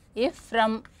 if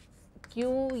from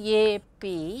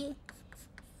QAP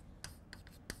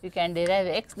you can derive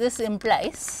x, this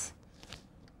implies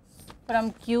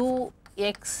from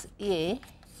QXA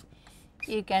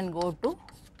you can go to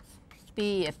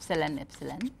P epsilon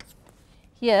epsilon.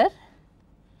 Here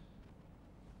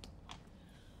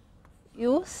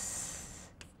use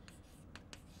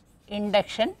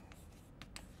induction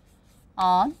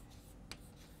on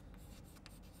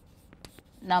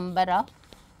number of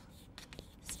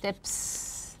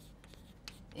steps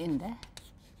in the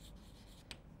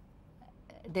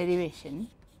derivation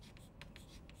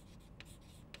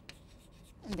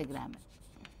in the grammar.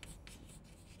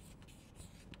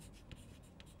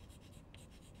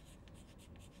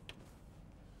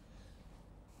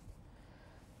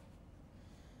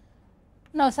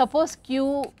 Now, suppose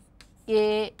QAP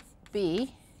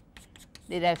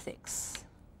derives x,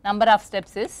 number of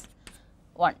steps is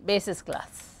 1, basis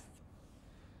class.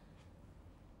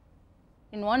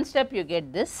 In one step you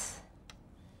get this,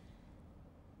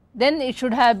 then it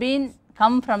should have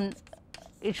come from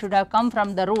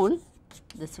the rule,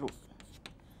 this rule,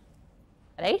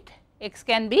 right. X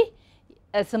can be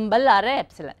a symbol or a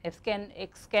epsilon,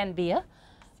 x can be a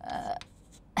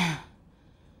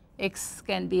x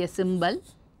can be a symbol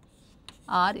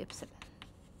or epsilon.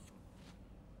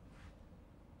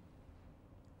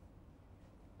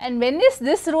 And when is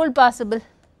this rule possible?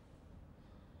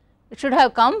 It should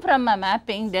have come from a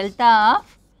mapping delta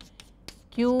of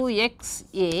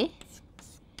QXA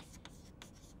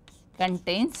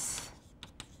contains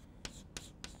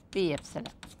P epsilon.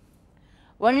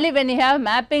 Only when you have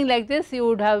mapping like this you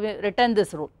would have written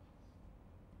this rule,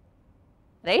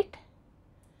 right.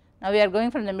 Now, we are going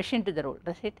from the machine to the rule,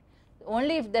 right.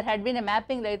 Only if there had been a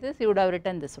mapping like this you would have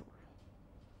written this rule.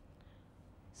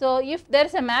 So, if there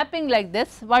is a mapping like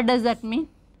this, what does that mean?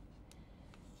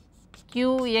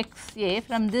 QXA,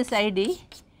 from this ID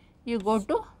you go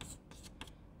to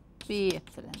P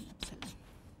epsilon epsilon,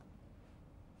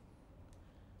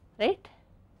 right.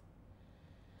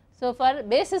 So, for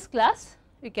basis class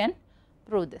we can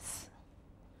prove this.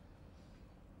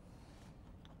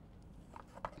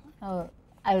 Now,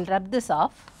 I will rub this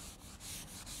off.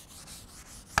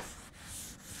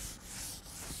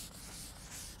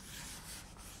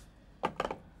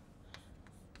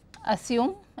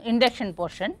 Assume induction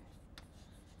portion,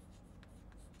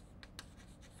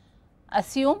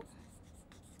 assume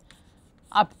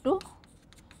up to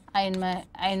n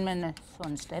minus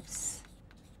 1 steps,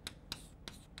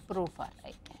 prove for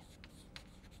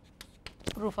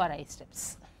I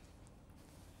steps,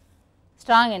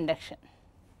 strong induction.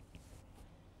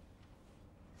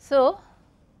 So,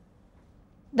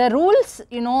 the rules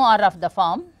you know are of the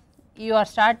form, you are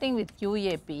starting with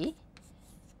QAP.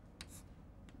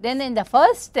 Then in the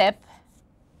first step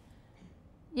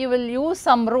you will use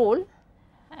some rule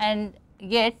and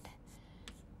get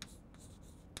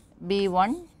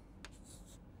B1,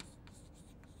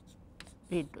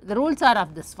 B2. The rules are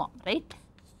of this form, right.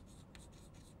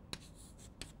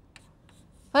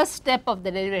 First step of the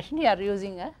derivation you are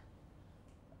using a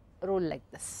rule like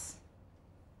this.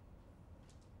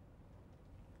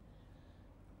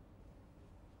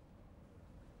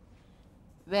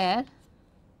 Where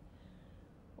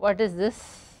what is this?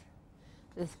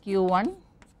 This Q1,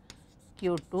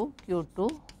 Q2,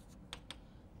 Q2,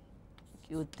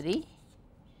 Q3,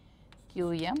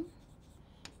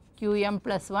 Qm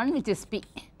plus 1, which is P.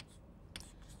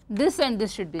 This and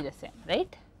this should be the same,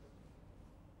 right.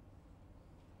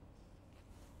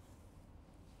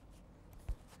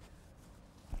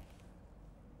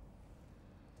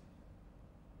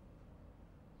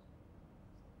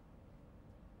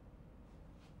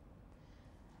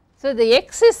 So, the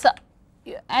x is,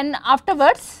 and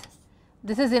afterwards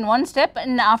this is in one step,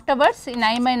 and afterwards in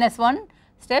I minus 1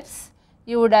 steps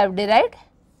you would have derived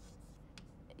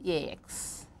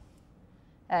Ax,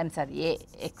 I am sorry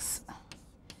Ax,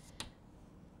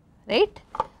 right.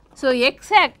 So,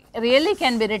 x really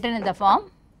can be written in the form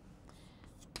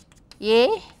A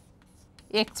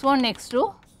x1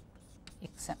 x2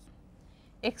 xm.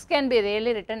 X can be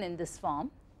really written in this form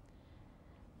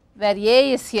where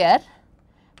A is here,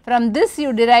 from this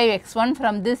you derive x1,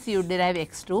 from this you derive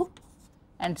x2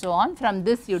 and so on, from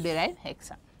this you derive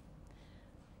xm.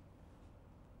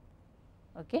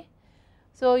 Okay.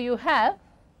 So, you have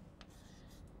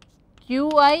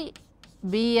qi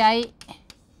bi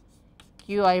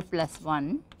qi plus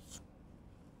 1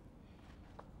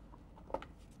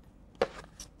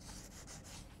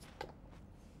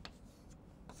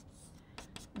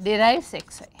 derives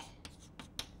xi,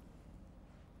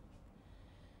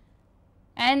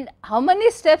 and how many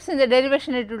steps in the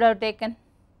derivation it would have taken?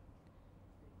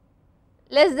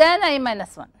 Less than I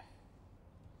minus 1,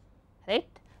 right.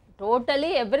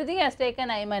 Totally everything has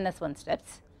taken I minus 1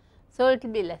 steps. So, it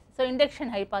will be less. So, induction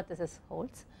hypothesis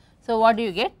holds. So, what do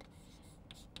you get?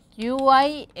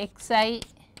 qi xi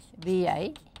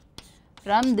vi,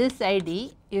 from this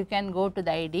id you can go to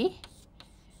the id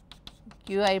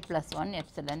qi plus 1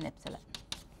 epsilon epsilon.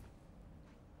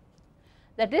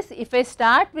 That is, if I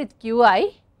start with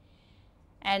qi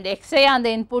and xi on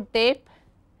the input tape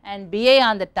and bi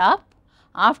on the top,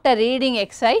 after reading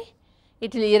xi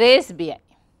it will erase bi.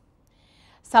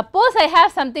 Suppose I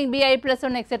have something bi plus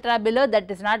 1 etc. below,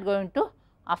 that is not going to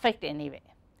affect anyway,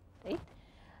 right.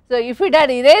 So, if it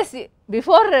had erased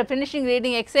before finishing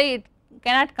reading xi, it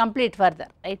cannot complete further,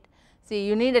 right. See,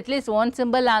 you need at least one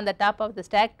symbol on the top of the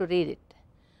stack to read it,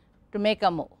 to make a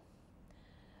move.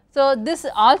 So, this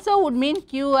also would mean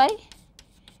qi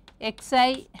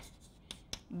xi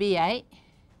bi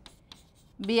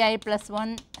bi plus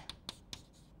 1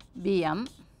 bm.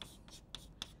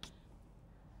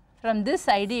 From this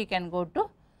id you can go to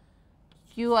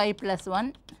qi plus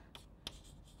 1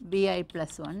 bi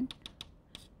plus 1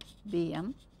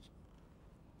 bm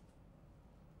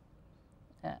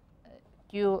I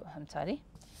am sorry,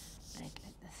 write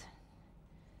like this,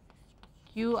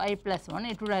 qi plus 1,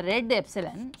 it would have read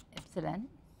epsilon,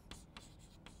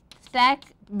 stack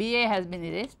ba has been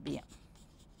erased bm,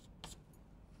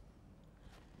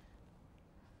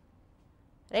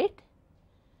 right.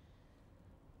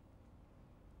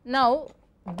 Now,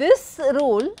 this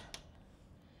rule,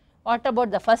 what about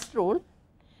the first rule?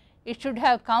 It should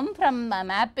have come from a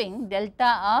mapping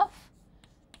delta of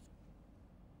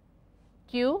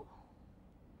q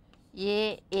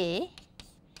a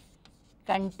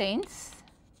contains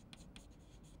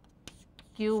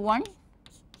q1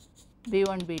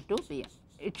 b1 b2 bm.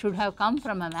 It should have come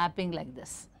from a mapping like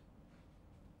this,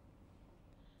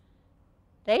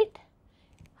 right.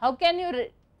 How can you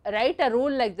write a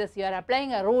rule like this? You are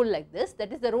applying a rule like this,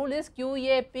 that is, the rule is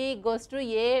QAP goes to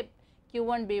A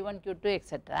q1 b1 q2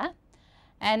 etc.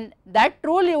 and that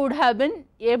rule you would have been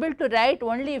able to write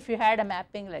only if you had a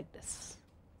mapping like this,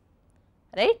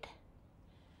 right.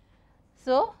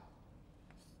 So,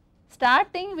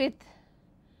 starting with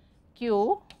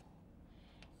q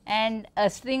and a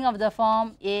string of the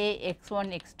form A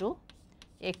x1 x2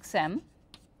 xm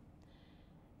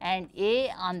and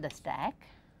A on the stack,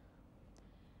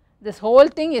 this whole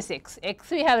thing is x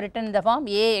we have written in the form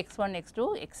A x1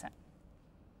 x2 xm.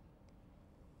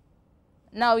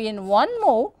 Now, in one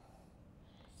move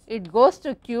it goes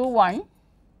to q1,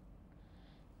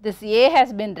 this A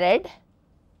has been read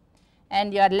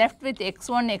and you are left with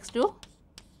x1 x2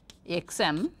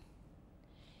 xm.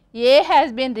 A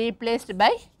has been replaced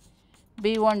by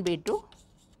b1 b2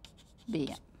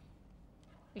 bm.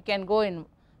 We can go in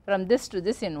from this to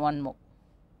this in one move.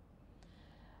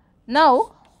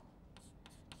 Now,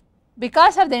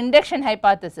 because of the induction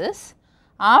hypothesis,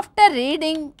 after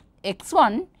reading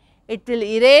x1 it will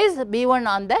erase b1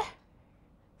 on the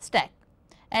stack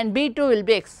and b2 will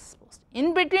be exposed.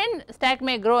 In between, stack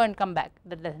may grow and come back,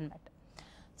 that does not matter.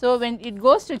 So, when it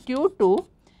goes to q2,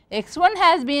 x1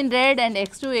 has been read and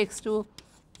x2, x2,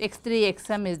 x3,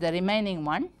 xm is the remaining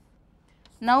one.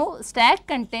 Now, stack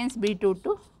contains b2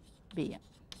 to bm.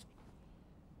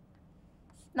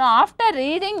 Now, after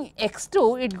reading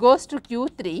x2 it goes to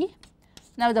q3.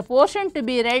 Now, the portion to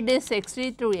be read is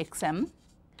x3 through xm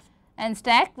and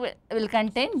stack will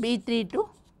contain b3 to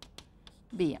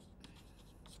bm.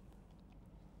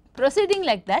 Proceeding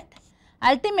like that,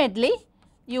 ultimately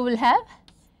you will have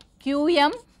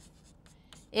qm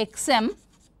xm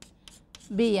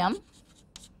bm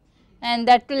and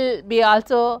that will be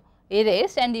also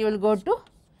erased and you will go to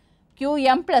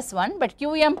qm plus 1, but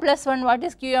qm plus 1, what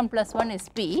is qm plus 1 is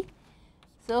p.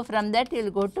 So, from that you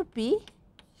will go to p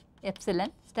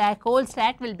epsilon, stack, whole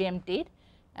stack will be emptied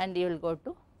and you will go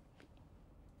to P.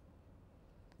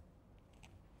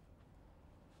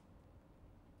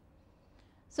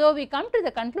 So, we come to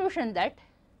the conclusion that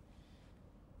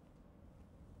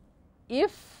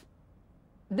if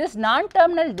this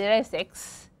non-terminal derives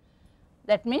x,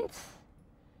 that means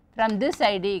from this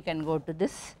ID you can go to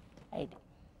this ID.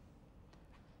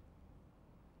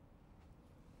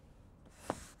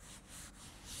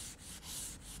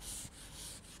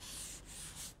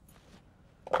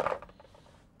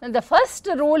 Now, the first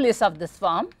rule is of this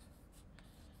form: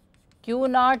 q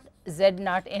naught z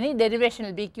naught, any derivation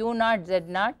will be q naught z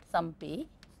naught some p,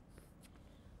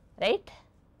 right.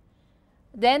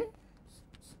 Then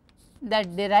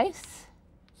that derives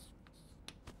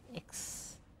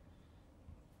x.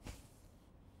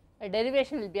 A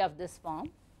derivation will be of this form.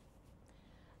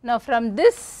 Now, from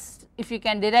this if you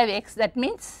can derive x, that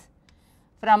means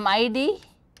from ID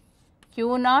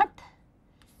q naught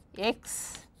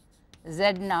x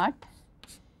z naught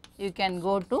you can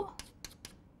go to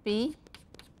p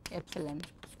epsilon.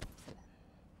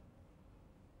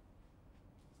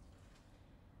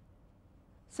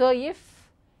 So, if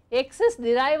x is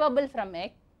derivable from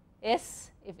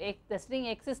S, if the string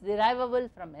x is derivable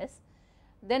from S,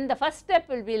 then the first step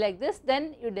will be like this,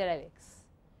 then you derive x.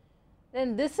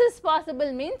 Then this is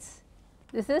possible means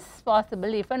this is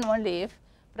possible if and only if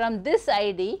from this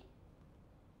ID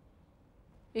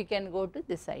you can go to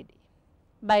this ID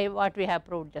by what we have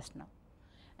proved just now.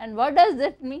 And what does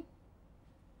that mean?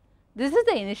 This is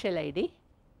the initial ID.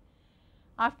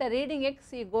 After reading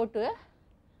x you go to a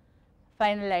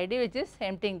final ID which is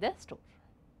emptying the store.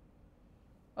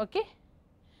 Okay?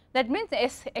 That means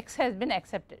x has been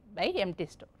accepted by empty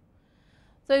store.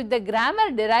 So, if the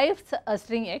grammar derives a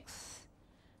string x,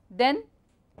 then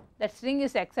that string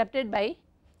is accepted by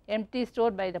empty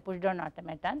store by the pushdown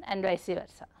automaton and vice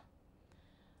versa.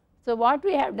 So, what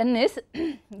we have done is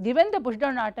given the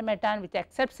pushdown automaton which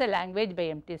accepts a language by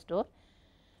empty store,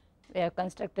 we have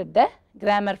constructed the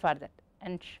grammar for that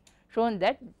and shown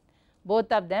that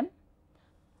both of them,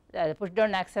 the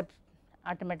pushdown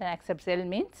automaton accepts L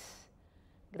means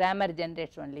grammar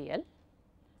generates only L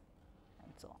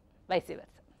and so on, vice versa.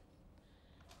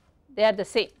 They are the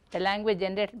same, the language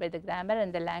generated by the grammar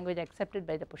and the language accepted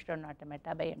by the pushdown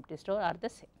automata by empty store are the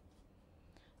same.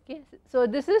 Okay. So,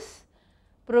 this is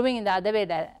proving in the other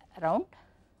way around.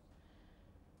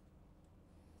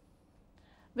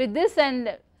 With this,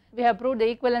 and we have proved the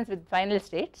equivalence with final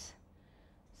states.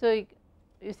 So,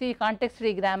 you see context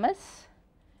free grammars,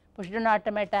 pushdown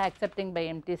automata accepting by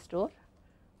empty store,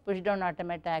 pushdown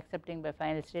automata accepting by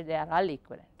final state, they are all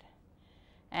equivalent.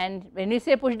 And when we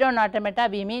say pushdown automata,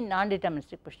 we mean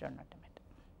non-deterministic pushdown automata.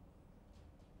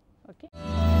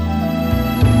 Okay.